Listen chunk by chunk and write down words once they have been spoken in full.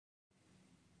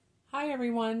Hi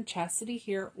everyone, Chastity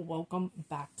here. Welcome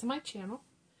back to my channel.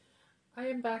 I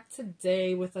am back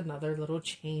today with another little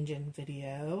change-in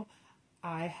video.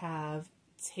 I have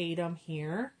Tatum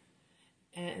here,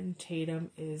 and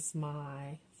Tatum is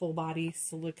my full-body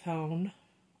silicone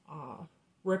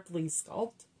Ripley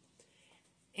sculpt.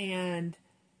 And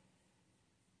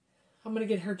I'm going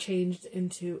to get her changed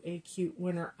into a cute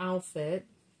winter outfit,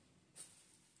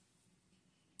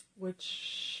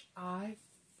 which I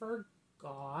forgot.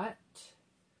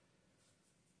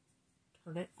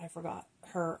 Darn it, I forgot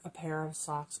her a pair of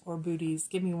socks or booties.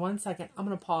 Give me 1 second. I'm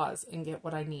going to pause and get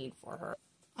what I need for her.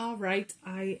 All right,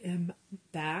 I am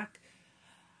back.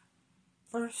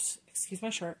 First, excuse my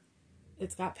shirt.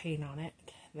 It's got paint on it.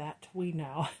 That we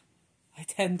know. I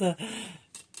tend to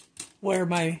wear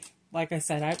my, like I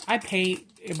said, I paint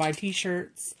in my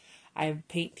t-shirts. I have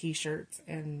paint t-shirts,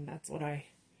 and that's what I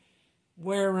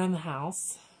wear around the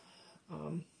house.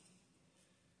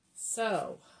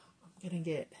 So, I'm going to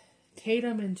get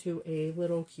Tatum into a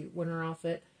little cute winter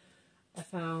outfit. I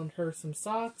found her some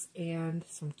socks and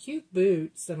some cute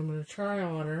boots that I'm going to try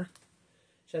on her.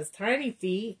 She has tiny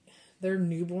feet. They're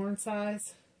newborn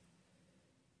size.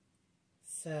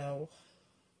 So,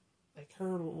 like, her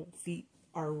little feet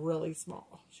are really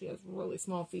small. She has really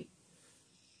small feet.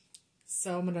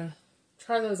 So, I'm going to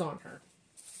try those on her.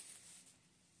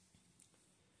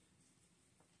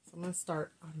 So, I'm going to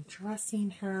start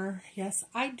undressing her. Yes,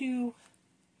 I do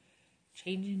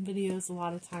changing videos a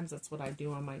lot of times. That's what I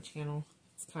do on my channel.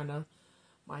 It's kind of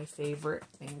my favorite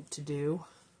thing to do.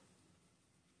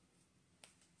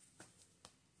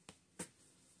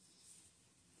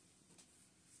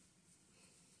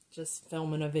 Just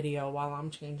filming a video while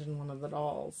I'm changing one of the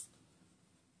dolls.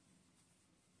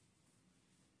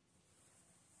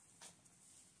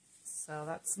 So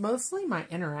that's mostly my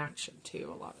interaction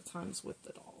too, a lot of times with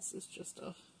the dolls. It's just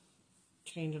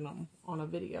changing them on a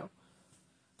video.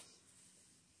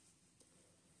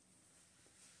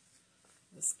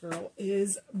 This girl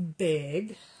is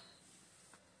big.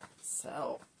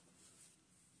 So,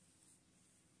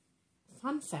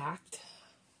 fun fact,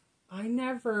 I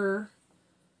never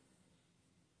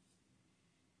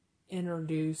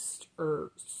introduced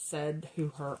or said who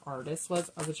her artist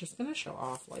was. I was just going to show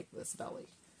off like this belly.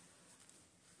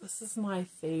 This is my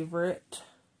favorite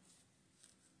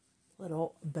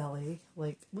little belly.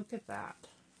 Like, look at that.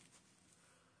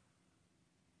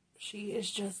 She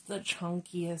is just the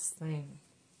chunkiest thing.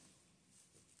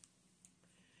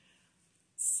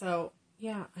 So,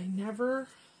 yeah, I never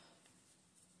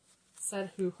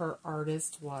said who her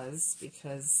artist was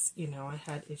because, you know, I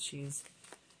had issues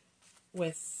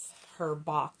with her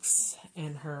box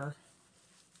and her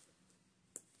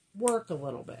work a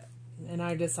little bit, and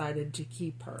I decided to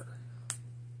keep her.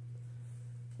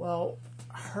 Well,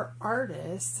 her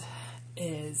artist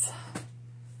is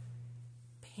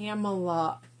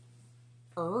Pamela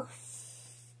Earth.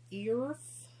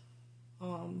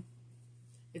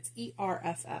 It's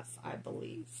E-R-F-F, I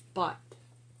believe. But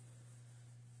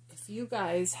if you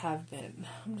guys have been,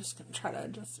 I'm just going to try to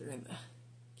adjust her in the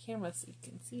camera so you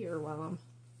can see her while I'm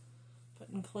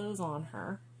putting clothes on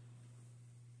her.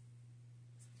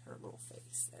 Her little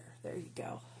face there. There you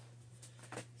go.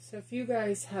 So if you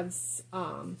guys have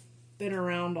been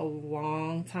around a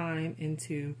long time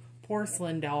into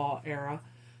porcelain doll era,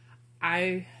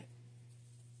 I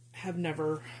have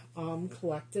never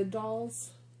collected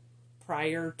dolls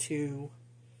prior to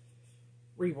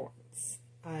reborns.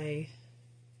 I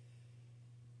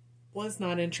was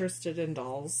not interested in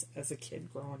dolls as a kid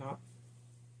growing up.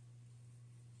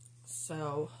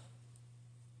 So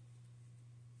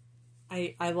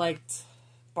I liked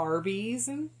Barbies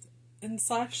and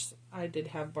such. I did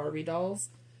have Barbie dolls,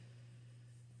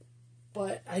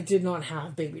 but I did not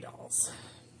have baby dolls.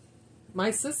 My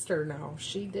sister, no,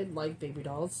 she did like baby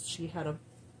dolls. She had a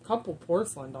couple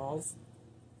porcelain dolls.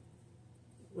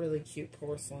 Really cute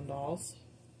porcelain dolls.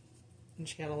 And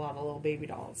she had a lot of little baby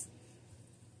dolls.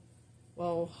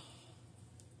 Well,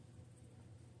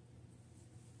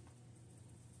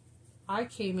 I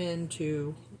came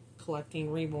into collecting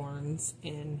reborns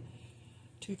in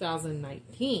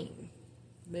 2019.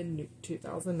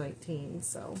 Mid-2019,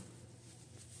 so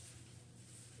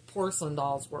porcelain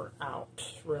dolls were out,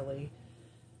 really.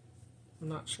 I'm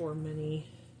not sure many,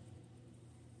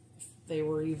 if they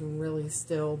were even really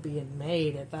still being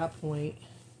made at that point.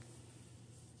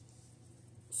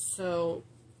 So,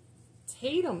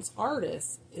 Tatum's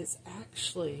artist is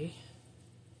actually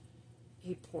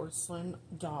a porcelain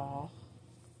doll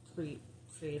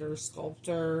creator,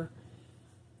 sculptor.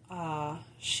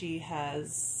 She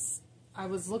has, I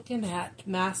was looking at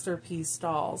masterpiece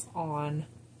dolls on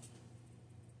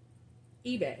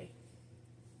eBay,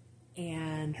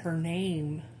 and her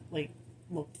name, like,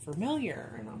 looked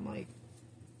familiar, and I'm like,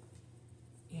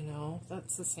 you know,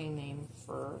 that's the same name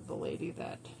for the lady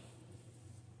that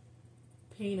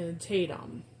painted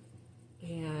Tatum.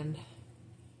 And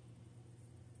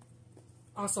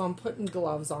also I'm putting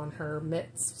gloves on her,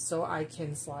 mitts, so I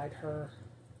can slide her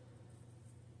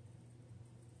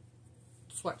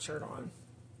sweatshirt on.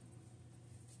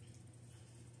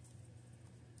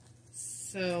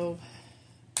 So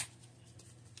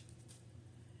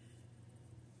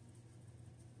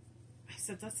I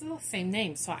said, that's the same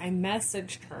name. So I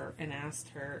messaged her and asked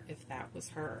her if that was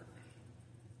her.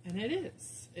 And it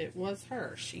is. It was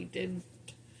her. She did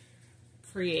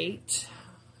create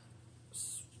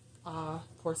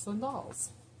porcelain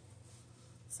dolls.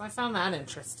 So I found that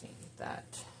interesting.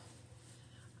 That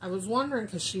I was wondering,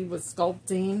 because she was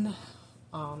sculpting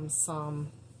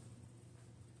some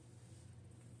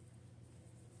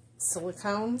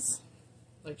silicones.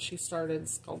 Like, she started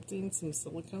sculpting some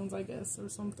silicones, I guess, or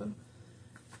something.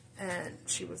 And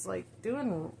she was, like,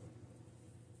 doing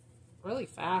really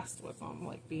fast with them,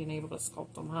 like, being able to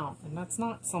sculpt them out. And that's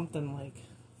not something, like,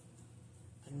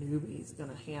 a newbie's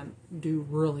gonna do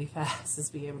really fast,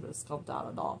 is be able to sculpt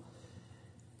out a doll.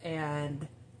 And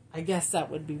I guess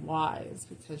that would be wise,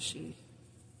 because she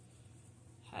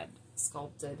had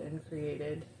sculpted and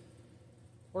created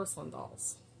porcelain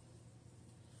dolls.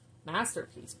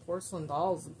 Masterpiece porcelain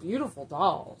dolls, beautiful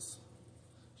dolls.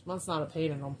 She must not have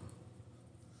painted them.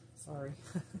 Sorry,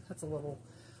 that's a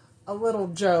little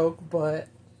joke, but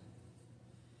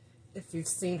if you've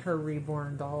seen her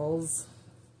reborn dolls,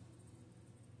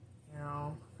 you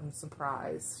know, I'm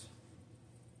surprised.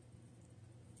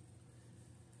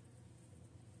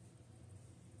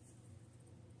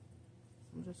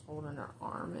 I'm just holding her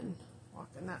arm and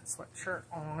walking that sweatshirt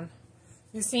on.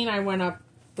 You've seen I went up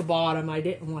the bottom. I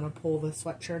didn't want to pull the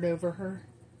sweatshirt over her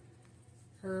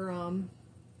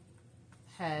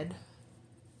head,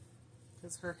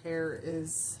 because her hair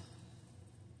is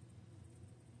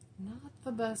not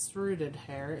the best rooted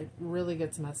hair. It really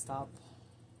gets messed up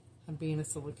and being a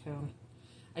silicone.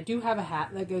 I do have a hat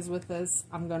that goes with this.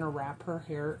 I'm going to wrap her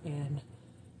hair in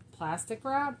plastic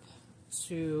wrap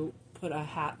to put a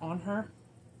hat on her.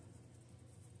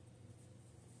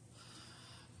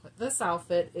 But this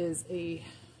outfit is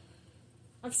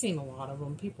I've seen a lot of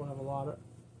them. People have a lot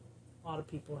of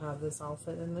people have this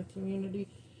outfit in the community.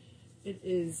 It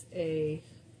is a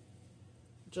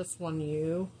Just One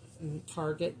You, and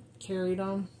Target carried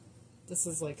them. This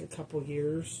is like a couple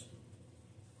years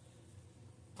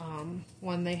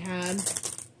one they had.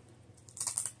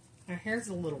 Now here's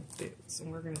a little boots,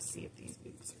 and we're going to see if these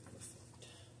boots are going to fit.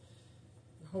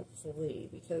 Hopefully,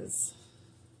 because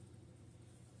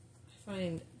I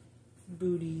find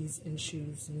booties and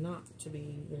shoes not to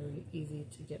be very easy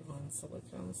to get on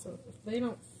silicone. So if they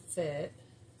don't fit,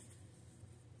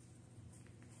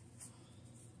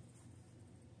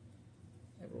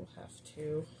 I will have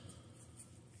to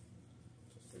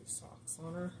put these socks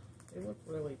on her. They look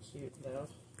really cute though.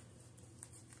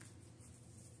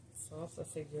 So I'll have to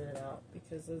figure it out,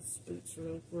 because those boots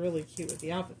are really cute with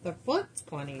the outfit. The foot's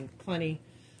plenty,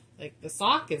 like the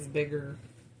sock is bigger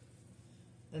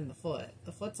than the foot.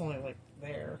 The foot's only like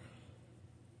there.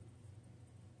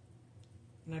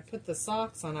 And I put the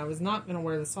socks on. I was not going to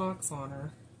wear the socks on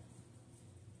her,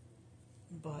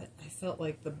 but I felt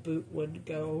like the boot would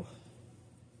go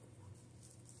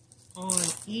on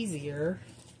easier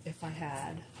if I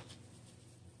had.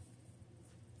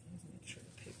 Let's make sure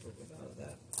the paper was out of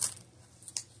that.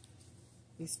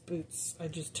 These boots, I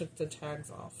just took the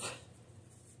tags off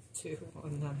too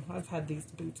on them. I've had these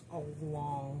boots a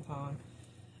long time.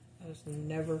 I just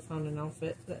never found an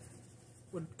outfit that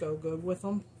would go good with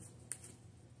them.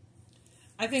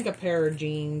 I think a pair of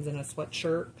jeans and a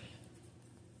sweatshirt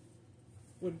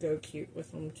would go cute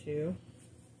with them too.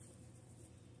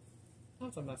 I'll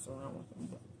have to mess around with them,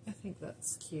 but I think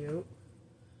that's cute. Alright,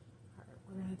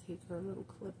 we're going to take her little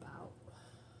clip out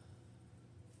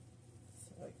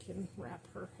so I can wrap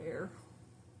her hair.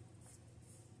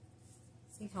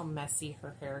 See how messy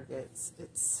her hair gets.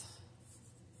 It's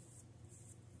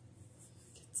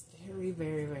very,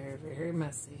 very, very, very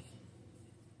messy.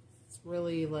 It's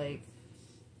really like,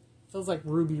 feels like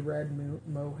ruby red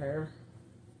mohair.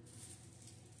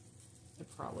 It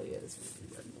probably is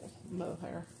ruby red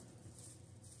mohair.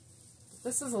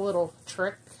 This is a little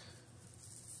trick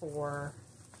for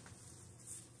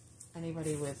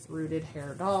anybody with rooted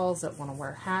hair dolls that want to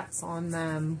wear hats on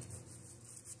them.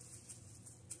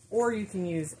 Or you can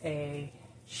use a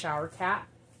shower cap.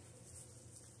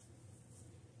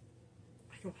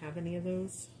 I don't have any of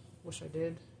those. Wish I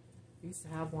did. I used to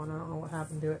have one. I don't know what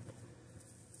happened to it.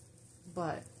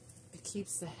 but it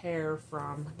keeps the hair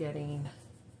from getting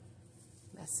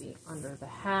messy under the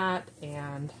hat.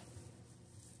 And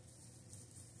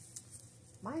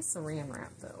my saran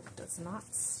wrap, though, does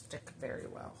not stick very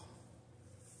well.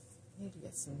 I need to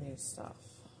get some new stuff.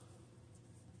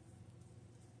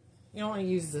 You don't want to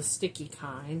use the sticky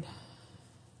kind.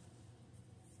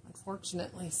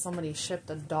 Unfortunately, somebody shipped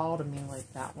a doll to me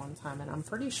like that one time, and I'm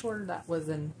pretty sure that was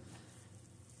an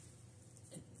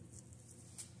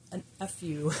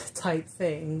FU type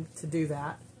thing to do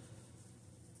that.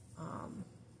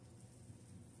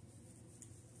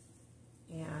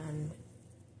 And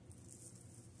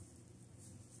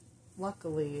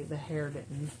luckily, the hair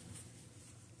didn't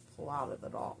pull out of the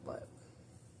doll, but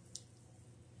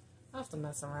I'll have to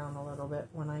mess around a little bit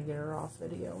when I get her off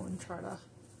video and try to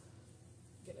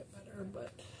get it better.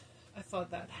 But I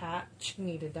thought that hat, she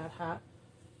needed that hat.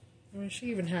 I mean, she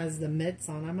even has the mitts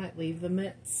on. I might leave the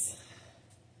mitts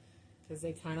because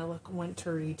they kind of look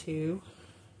wintry too.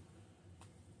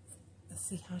 Let's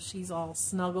see how she's all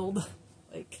snuggled.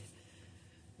 Like,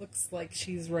 looks like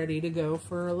she's ready to go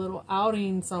for a little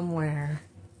outing somewhere.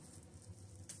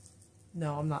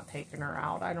 No, I'm not taking her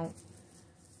out. I don't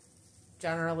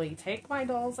generally take my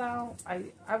dolls out.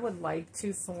 I would like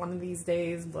to one of these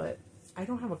days, but I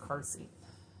don't have a car seat.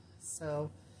 So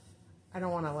I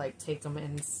don't want to like take them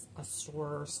in a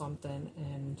store or something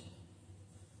and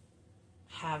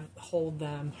hold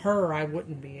them. Her, I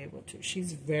wouldn't be able to.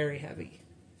 She's very heavy.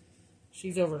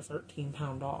 She's over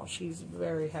 13-pound doll. She's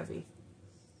very heavy.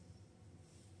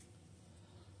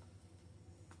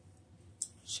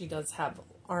 She does have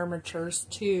armatures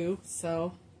too,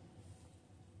 so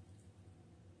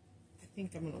I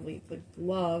think I'm going to leave the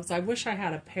gloves. I wish I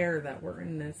had a pair that were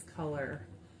in this color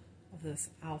of this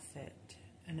outfit,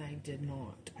 and I did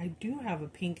not. I do have a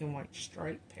pink and white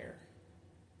striped pair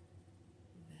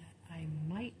that I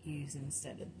might use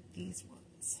instead of these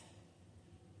ones.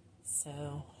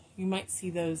 So you might see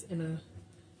those in a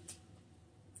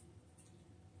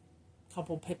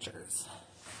couple pictures.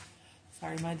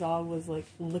 Sorry, my dog was like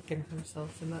licking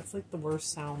herself, and that's like the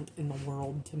worst sound in the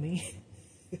world to me.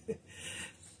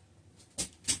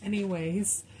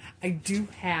 Anyways, I do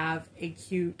have a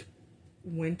cute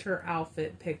winter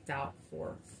outfit picked out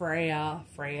for Freya.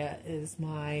 Freya is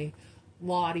my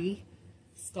Lottie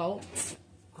sculpt,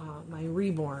 my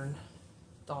reborn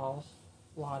doll,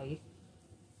 Lottie.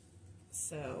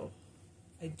 So,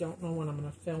 I don't know when I'm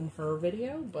going to film her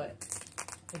video, but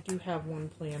I do have one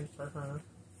planned for her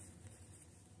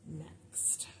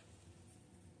next.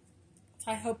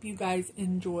 I hope you guys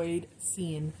enjoyed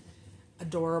seeing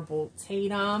adorable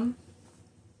Tatum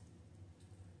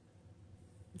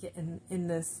getting in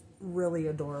this really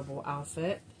adorable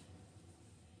outfit.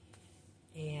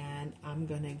 And I'm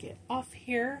gonna get off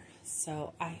here,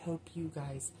 so I hope you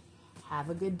guys have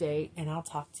a good day, and I'll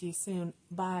talk to you soon.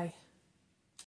 Bye.